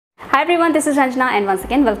Hi everyone, this is Ranjana and once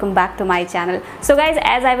again welcome back to my channel. So guys,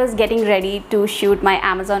 as I was getting ready to shoot my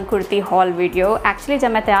Amazon kurti haul video, actually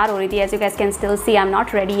जब मैं तैयार हो रही थी, as you guys can still see I'm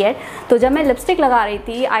not ready yet, तो जब मैं lipstick लगा रही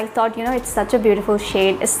थी I thought you know it's such a beautiful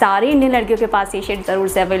shade, सारी इंडियन लड़कियों के पास ये शेड ज़रूर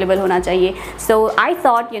से अवेलेबल होना चाहिए. So I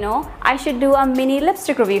thought you know I should do a mini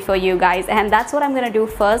lipstick review for you guys and that's what I'm gonna do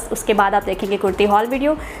first. उसके बाद आप देखेंगे कुर्ती हॉल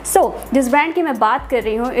वीडियो. So जिस ब्रांड की मैं बात कर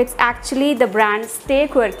रही हूँ it's actually the brand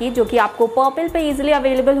Quirky, जो कि आपको पर्पल पे ईजिली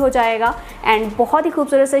अवेलेबल हो जाएगा एंड बहुत ही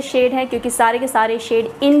खूबसूरत से शेड है क्योंकि सारे के सारे शेड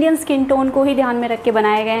इंडियन स्किन टोन को ही ध्यान में रख के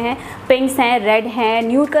बनाए गए हैं. पिंक्स हैं, रेड हैं,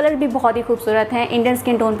 न्यूड कलर भी बहुत ही खूबसूरत हैं, इंडियन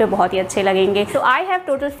स्किन टोन पे बहुत ही अच्छे लगेंगे. तो I have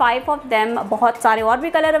total 5 of them. बहुत सारे और भी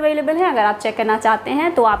कलर अवेलेबल हैं, अगर आप चेक करना चाहते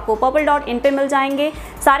हैं तो आपको purple.in पे मिल जाएंगे.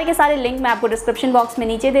 सारे के सारे लिंक मैं आपको डिस्क्रिप्शन बॉक्स में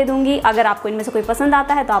नीचे दे दूँगी. अगर आपको इनमें से कोई पसंद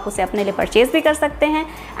आता है तो आप उसे अपने लिए परचेज भी कर सकते हैं.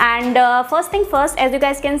 And first thing first, as you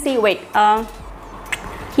guys can see, wait,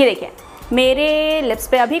 ये देखिए मेरे लिप्स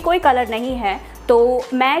पे अभी कोई कलर नहीं है, तो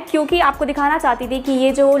मैं क्योंकि आपको दिखाना चाहती थी कि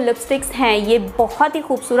ये जो लिपस्टिक्स हैं ये बहुत ही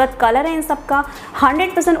खूबसूरत कलर है इन सब का.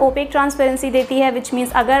 100% ओपेक ट्रांसपेरेंसी देती है, विच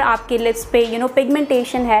मीन्स अगर आपके लिप्स पे यू नो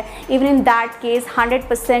पिगमेंटेशन है, इवन इन दैट केस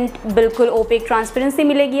 100% बिल्कुल ओपेक ट्रांसपेरेंसी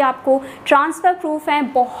मिलेगी आपको. ट्रांसफ़र प्रूफ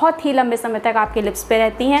हैं, बहुत ही लंबे समय तक आपके लिप्स पे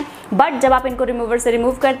रहती हैं, बट जब आप इनको रिमूवर से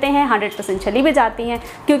रिमूव करते हैं 100% चली भी जाती हैं.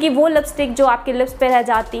 क्योंकि वो लिपस्टिक जो आपके लिप्स पे रह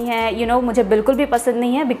जाती हैं यू नो मुझे बिल्कुल भी पसंद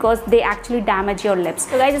नहीं है, because they actually damage your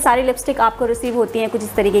lips. तो गाइस ये सारी लिपस्टिक आपको रिसीव होती हैं कुछ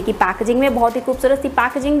इस तरीके की पैकेजिंग में, बहुत ही खूबसूरत सी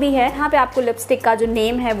पैकेजिंग भी है. यहाँ पे आपको लिपस्टिक का जो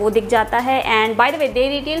नेम है वो दिख जाता है. And by the way they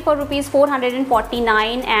retail for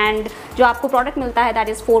 ₹449 and जो आपको प्रोडक्ट मिलता है दैट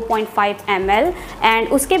इज़ 4.5 ml. एंड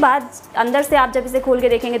उसके बाद अंदर से आप जब इसे खोल के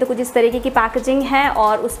देखेंगे तो कुछ इस तरीके की पैकेजिंग है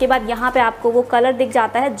और उसके बाद यहाँ पे आपको वो कलर दिख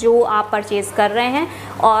जाता है जो आप परचेज़ कर रहे हैं.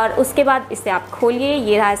 और उसके बाद इसे आप खोलिए,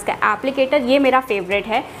 ये रहा इसका एप्लीकेटर. ये मेरा फेवरेट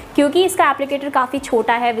है क्योंकि इसका एप्लीकेटर काफ़ी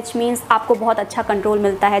छोटा है, विच मीन्स आपको बहुत अच्छा कंट्रोल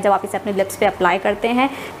मिलता है जब आप इसे अपने लिप्स पे अप्लाई करते हैं.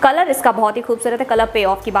 कलर इसका बहुत ही खूबसूरत है, कलर पे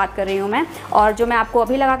ऑफ की बात कर रही हूँ मैं, और जो मैं आपको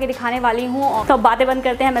अभी लगा के दिखाने वाली हूँ. तो बातें बंद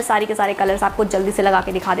करते हैं, मैं सारी के सारे कलर्स आपको जल्दी से लगा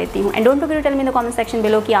के दिखा देती हूँ. And don't forget to tell me in the comment section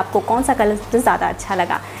below कि आपको कौन सा कलर सबसे ज़्यादा अच्छा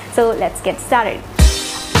लगा. So let's get started.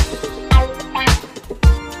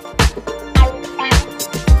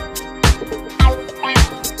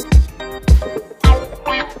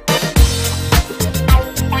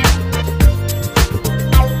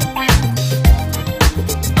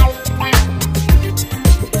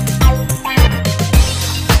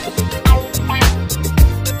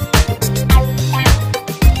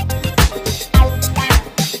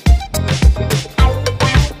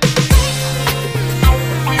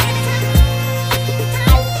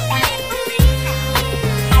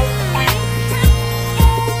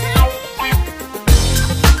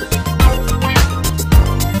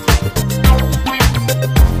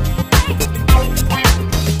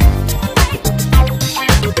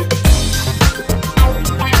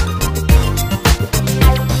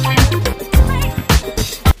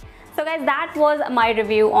 That was my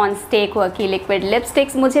review on Quirky liquid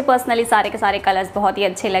lipsticks. मुझे पर्सनली सारे के सारे कलर्स बहुत ही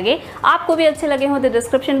अच्छे लगे. आपको भी अच्छे लगे हो तो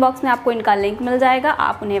डिस्क्रिप्शन बॉक्स में आपको इनका लिंक मिल जाएगा,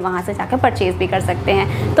 आप उन्हें वहाँ से जाकर परचेज भी कर सकते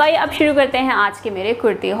हैं. तो आइए अब शुरू करते हैं आज के मेरे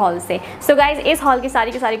कुर्ती हॉल से. सो गाइज इस हॉल की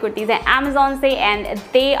सारी कुर्तीज़ हैं अमेजोन से and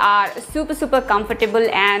they are super comfortable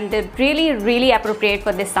and really appropriate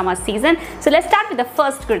for this summer season. So let's start with the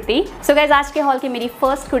first kurti. So guys आज के हॉल की मेरी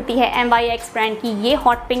फर्स्ट कुर्ती है MYX ब्रांड की ये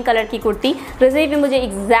हॉट पिंक कलर की कुर्ती. रिसीव भी मुझे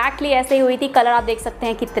एग्जैक्टली ऐसे हुई थी. कलर आप देख सकते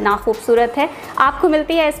हैं कितना खूबसूरत है. आपको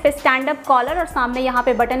मिलती है इस पे स्टैंड अप कॉलर और सामने यहाँ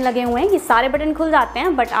पे बटन लगे हुए हैं. ये सारे बटन खुल जाते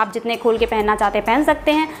हैं बट आप जितने खोल के पहनना चाहते हैं पहन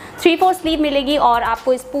सकते हैं. 3/4 स्लीव मिलेगी और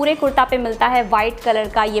आपको इस पूरे कुर्ता पे मिलता है वाइट कलर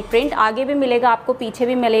का ये प्रिंट. आगे भी मिलेगा आपको, पीछे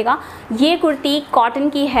भी मिलेगा. ये कुर्ती कॉटन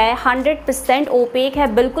की है, 100% ओपेक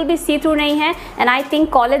है, बिल्कुल भी सी थ्रू नहीं है. एंड आई थिंक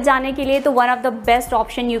कॉलेज जाने के लिए तो one of the best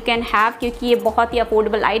option you can have क्योंकि ये बहुत ही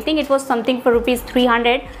affordable. I think it was something for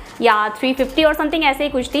 ₹300 या 350 और समथिंग ऐसे ही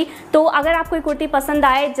कुछ थी. तो अगर आपको कोई कुर्ती पसंद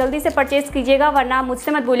आए जल्दी से परचेज कीजिएगा, वरना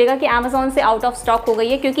मुझसे मत बोलिएगा कि अमेजोन से आउट ऑफ स्टॉक हो गई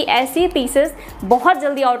है, क्योंकि ऐसे पीसेस बहुत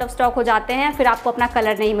जल्दी आउट ऑफ स्टॉक हो जाते हैं, फिर आपको अपना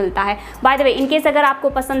कलर नहीं मिलता है. बाय द वे इनकेस अगर आपको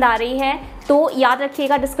पसंद आ रही है तो याद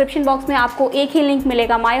रखिएगा डिस्क्रिप्शन बॉक्स में आपको एक ही लिंक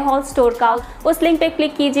मिलेगा माय हॉल स्टोर का. उस लिंक पे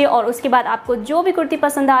क्लिक कीजिए और उसके बाद आपको जो भी कुर्ती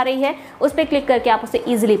पसंद आ रही है उस पर क्लिक करके आप उसे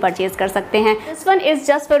ईजिली परचेज कर सकते हैं. This one is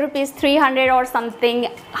just for ₹300 और something.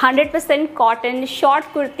 100% cotton short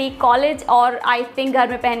kurti, college और आई थिंक घर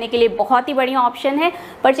में पहनने के लिए बहुत ही बढ़िया ऑप्शन है.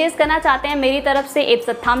 परचेज करना चाहते हैं मेरी तरफ से इट्स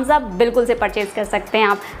अ थम्स अप, बिल्कुल से परचेज कर सकते हैं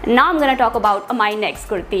आप. Now I am gonna talk about my next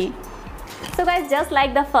kurti. So guys just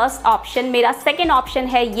like the first option, मेरा सेकेंड ऑप्शन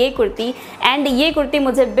है ये कुर्ती। एंड ये कुर्ती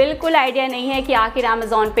मुझे बिल्कुल आइडिया नहीं है कि आखिर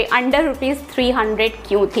अमेजोन पे अंडर ₹300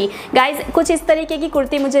 क्यों थी। गाइज कुछ इस तरीके की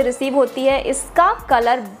कुर्ती मुझे रिसीव होती है। इसका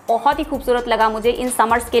कलर बहुत ही खूबसूरत लगा मुझे, इन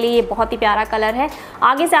समर्स के लिए ये बहुत ही प्यारा कलर है।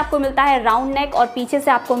 आगे से आपको मिलता है राउंड नेक और पीछे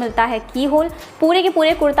से आपको मिलता है की होल। पूरे के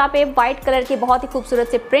पूरे कुर्ता पे वाइट कलर के बहुत ही खूबसूरत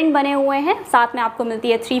से प्रिंट बने हुए हैं। साथ में आपको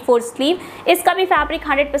मिलती है 3/4 स्लीव। इसका भी फैब्रिक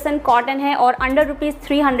 100% कॉटन है और अंडर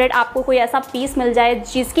 ₹300 आपको कोई ऐसा पीस मिल जाए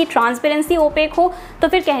जिसकी ट्रांसपेरेंसी ओपेक हो तो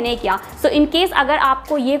फिर कहने क्या। सो इन केस अगर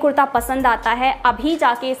आपको ये कुर्ता पसंद आता है अभी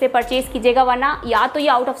जाके इसे परचेज कीजिएगा, वरना या तो ये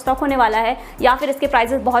आउट ऑफ स्टॉक होने वाला है या फिर इसके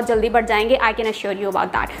प्राइसेस बहुत जल्दी बढ़ जाएंगे। I can assure you about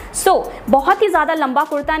that. सो बहुत ही ज़्यादा लंबा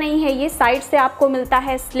कुर्ता नहीं है ये, साइड से आपको मिलता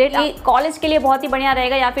है स्लिट। कॉलेज के लिए बहुत ही बढ़िया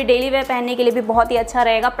रहेगा या फिर डेली वेयर पहनने के लिए भी बहुत ही अच्छा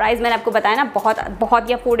रहेगा। प्राइस मैंने आपको बताया ना बहुत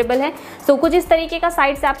ही अफोर्डेबल है। सो कुछ इस तरीके का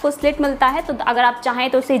साइड से आपको स्लिट मिलता है, तो अगर आप चाहें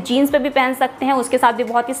तो इसे जीन्स पे भी पहन सकते हैं, उसके साथ भी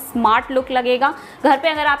बहुत ही स्मार्ट लुक लगेगा। घर पे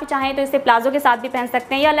अगर आप चाहें तो इसे प्लाजो के साथ भी पहन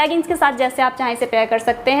सकते हैं या लेगिंग्स के साथ, जैसे आप चाहें इसे पेयर कर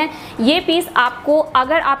सकते हैं। ये पीस आपको,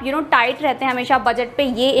 अगर आप टाइट रहते हैं हमेशा बजट पे,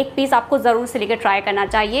 ये एक पीस आपको ज़रूर से लेकर ट्राई करना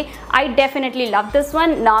चाहिए। I definitely love this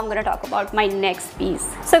one. Now I am gonna talk about my next piece.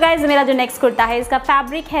 So guys मेरा जो नेक्स्ट कुर्ता है इसका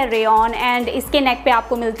फैब्रिक है रेयॉन एंड इसके नेक पे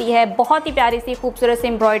आपको मिलती है बहुत ही प्यारी सी खूबसूरत सी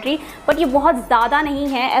एम्ब्रॉयडरी। बट ये बहुत ज़्यादा नहीं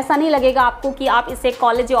है, ऐसा नहीं लगेगा आपको कि आप इसे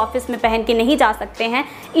कॉलेज या ऑफिस में पहन के नहीं जा सकते हैं।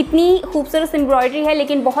 इतनी खूबसूरत एम्ब्रॉयडरी है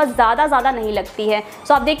लेकिन बहुत ज़्यादा नहीं लगती है।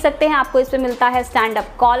 सो आप देख सकते हैं आपको इस पर मिलता है स्टैंड अप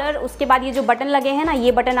कॉलर। उसके बाद ये जो बटन लगे हैं ना,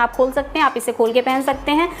 ये बटन आप खोल सकते हैं, आप इसे खोल के पहन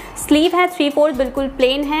सकते हैं। स्लीव है 3/4 बिल्कुल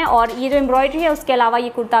प्लेन है और ये जो एम्ब्रॉयडरी है उसके अलावा ये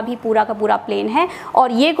कुर्ता भी पूरा का पूरा प्लेन है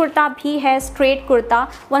और ये कुर्ता भी है स्ट्रेट कुर्ता।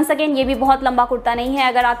 वंस अगेन ये भी बहुत लंबा कुर्ता नहीं है,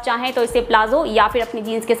 अगर आप चाहें तो इसे प्लाजो या फिर अपनी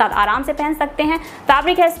जीन्स के साथ आराम से पहन सकते हैं।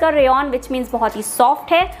 फैब्रिक है इसका रेयॉन विच मीन्स बहुत ही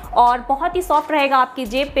सॉफ्ट है और बहुत ही सॉफ्ट रहेगा आपकी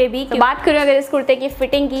जेब पे भी। तो बात करूँ अगर इस कुर्ते की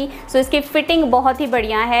फिटिंग की, तो इसकी फिटिंग बहुत ही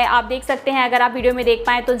बढ़िया है। आप देख सकते हैं, अगर आप वीडियो में देख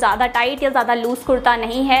पाएँ तो ज़्यादा टाइट या ज़्यादा लूज कुर्ता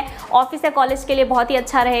नहीं है। ऑफिस या कॉलेज के लिए बहुत ही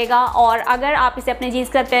अच्छा रहेगा और अगर आप इसे अपने जीन्स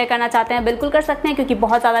के साथ पेयर करना चाहते हैं बिल्कुल कर सकते हैं क्योंकि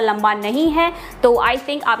बहुत ज़्यादा लंबा नहीं है। तो आई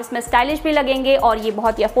थिंक आप इसमें स्टाइलिश भी लगेंगे और ये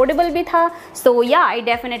बहुत ही अफोर्डेबल भी था। सो या I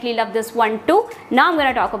definitely love this one two. Now I am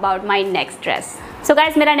gonna talk about my next dress. So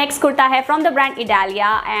guys मेरा नेक्स्ट कुर्ता है from the brand Italia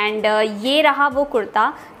and ये रहा वो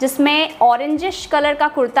कुर्ता जिसमें ऑरेंजिश कलर का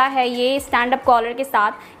कुर्ता है, ये स्टैंड अप कॉलर के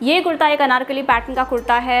साथ। ये कुर्ता एक अनारकली पैटर्न का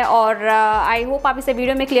कुर्ता है और आई होप आप इसे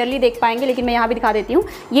वीडियो में क्लियरली देख पाएंगे, लेकिन मैं यहाँ भी दिखा देती हूँ।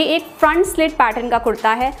 ये एक फ्रंट स्लिट पैटर्न का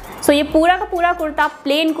कुर्ता है। सो ये पूरा का पूरा कुर्ता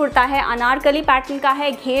प्लेन कुर्ता है, अनारकली पैटर्न का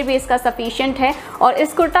है, घेर भी इसका सफिशिएंट है और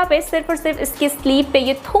इस कुर्ता पे सिर्फ और सिर्फ इसकी स्लीव पे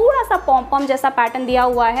ये थोड़ा सा पॉम जैसा पैटर्न दिया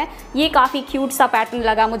हुआ है। ये काफ़ी क्यूट सा पैटर्न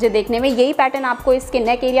लगा मुझे देखने में। यही पैटर्न आपको इसके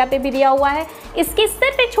नेक एरिया पे भी दिया हुआ है। इसकी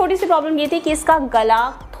सिर्फ एक छोटी सी प्रॉब्लम ये थी कि इसका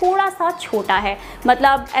गला थोड़ा सा छोटा है,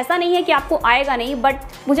 मतलब ऐसा नहीं है कि आपको आएगा नहीं, बट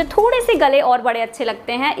मुझे थोड़े से गले और बड़े अच्छे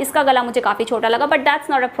लगते हैं। इसका गला मुझे काफ़ी छोटा लगा but that's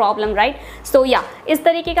not a problem right. सो या इस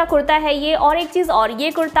तरीके का कुर्ता है ये। और एक चीज़ और, ये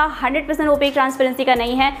कुर्ता 100% ओपेक ट्रांसपेरेंसी का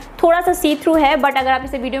नहीं है, थोड़ा सा सी थ्रू है, बट अगर आप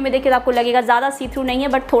इसे वीडियो में देखें तो आपको लगेगा ज़्यादा सी थ्रू नहीं है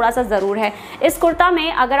बट थोड़ा सा ज़रूर है। इस कुर्ता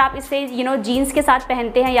में अगर आप इसे जीन्स के साथ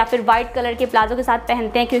पहनते हैं या फिर वाइट कलर के प्लाजो के साथ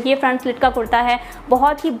पहनते हैं, क्योंकि ये फ्रंट स्लिट का कुर्ता है,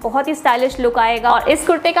 बहुत ही स्टाइलिश लुक आएगा। और इस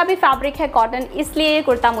कुर्ते का भी फैब्रिक है कॉटन, इसलिए ये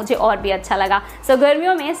कुर्ता मुझे और भी अच्छा लगा। सो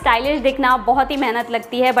गर्मियों में स्टाइलिश दिखना बहुत ही मेहनत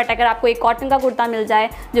लगती है, बट अगर आपको एक कॉटन का कुर्ता मिल जाए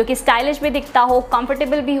जो कि स्टाइलिश भी दिखता हो,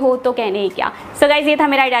 कंफर्टेबल भी हो, तो कहने ही क्या। सो गाइज ये था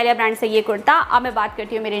मेरा इटालिया ब्रांड से ये कुर्ता। अब मैं बात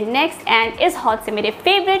करती हूँ मेरे नेक्स्ट एंड इस हॉल से मेरे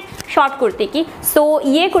फेवरेट शॉर्ट कुर्ती की। सो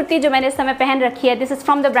ये कुर्ती जो मैंने इस समय पहन रखी है, this is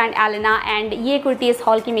from the brand Elena and ये कुर्ती इस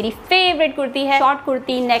हॉल की मेरी फेवरेट कुर्ती है। शॉर्ट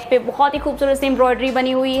कुर्ती, नेक पे बहुत ही खूबसूरत सी एम्ब्रॉयडरी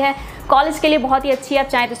बनी हुई है, कॉलेज के लिए बहुत ही अच्छी है। आप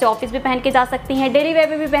चाहें तो इसे ऑफिस भी पहन के जा सकती हैं, डेली वेयर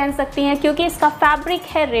पे भी पहन सकती हैं, क्योंकि इसका फैब्रिक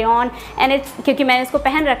है रेयॉन एंड इट्स, क्योंकि मैंने इसको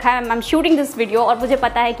पहन रखा है, I am shooting this video और मुझे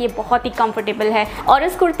पता है कि ये बहुत ही कंफर्टेबल है। और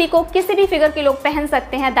इस कुर्ती को किसी भी फिगर के लोग पहन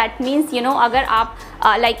सकते हैं। दैट मीन्स अगर आप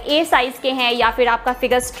लाइक ए साइज़ के हैं या फिर आपका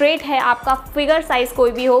फिगर स्ट्रेट है, आपका फिगर साइज़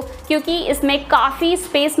कोई भी हो, क्योंकि इसमें काफ़ी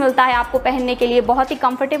स्पेस मिलता है आपको पहनने के लिए, बहुत ही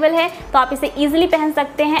कंफर्टेबल है, तो आप इसे ईजिली पहन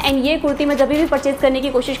सकते हैं। एंड ये कुर्ती मैं जब भी परचेज करने की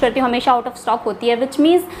कोशिश करती हूँ हमेशा आउट ऑफ स्टॉक होती है, विच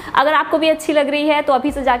मीन्स अगर आपको भी अच्छी लग रही है तो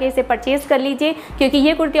अभी से जाके इसे परचेज कर लीजिए, क्योंकि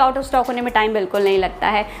ये कुर्ती आउट ऑफ स्टॉक होने में टाइम बिल्कुल नहीं लगता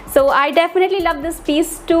है। सो I definitely love this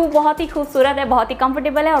piece to. बहुत ही खूबसूरत है, बहुत ही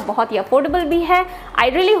कंफर्टेबल है और बहुत ही अफोर्डेबल भी है। आई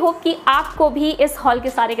रियली होप कि आपको भी इस हॉल के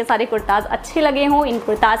सारे कुर्ताज अच्छे लगे हों। इन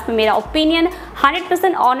कुर्ताज पे मेरा ओपिनियन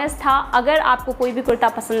 100% ऑनेस्ट था। अगर आपको कोई भी कुर्ता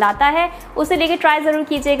पसंद आता है उसे लेके ट्राई ज़रूर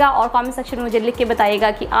कीजिएगा और कमेंट सेक्शन में मुझे लिख के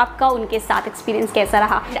बताइएगा कि आपका उनके साथ एक्सपीरियंस कैसा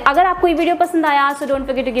रहा। अगर आपको ये वीडियो पसंद आया so don't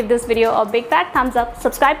forget to give this video a big fat Thums up.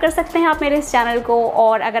 Subscribe कर सकते हैं आप मेरे इस चैनल को,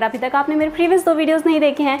 और अगर अभी तक आपने मेरे प्रीवियस 2 वीडियोज़ नहीं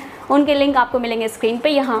देखे हैं उनके लिंक आपको मिलेंगे स्क्रीन पर।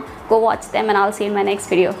 यहाँ go watch them and I will see you in my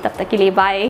next video. तब तक के लिए बाय।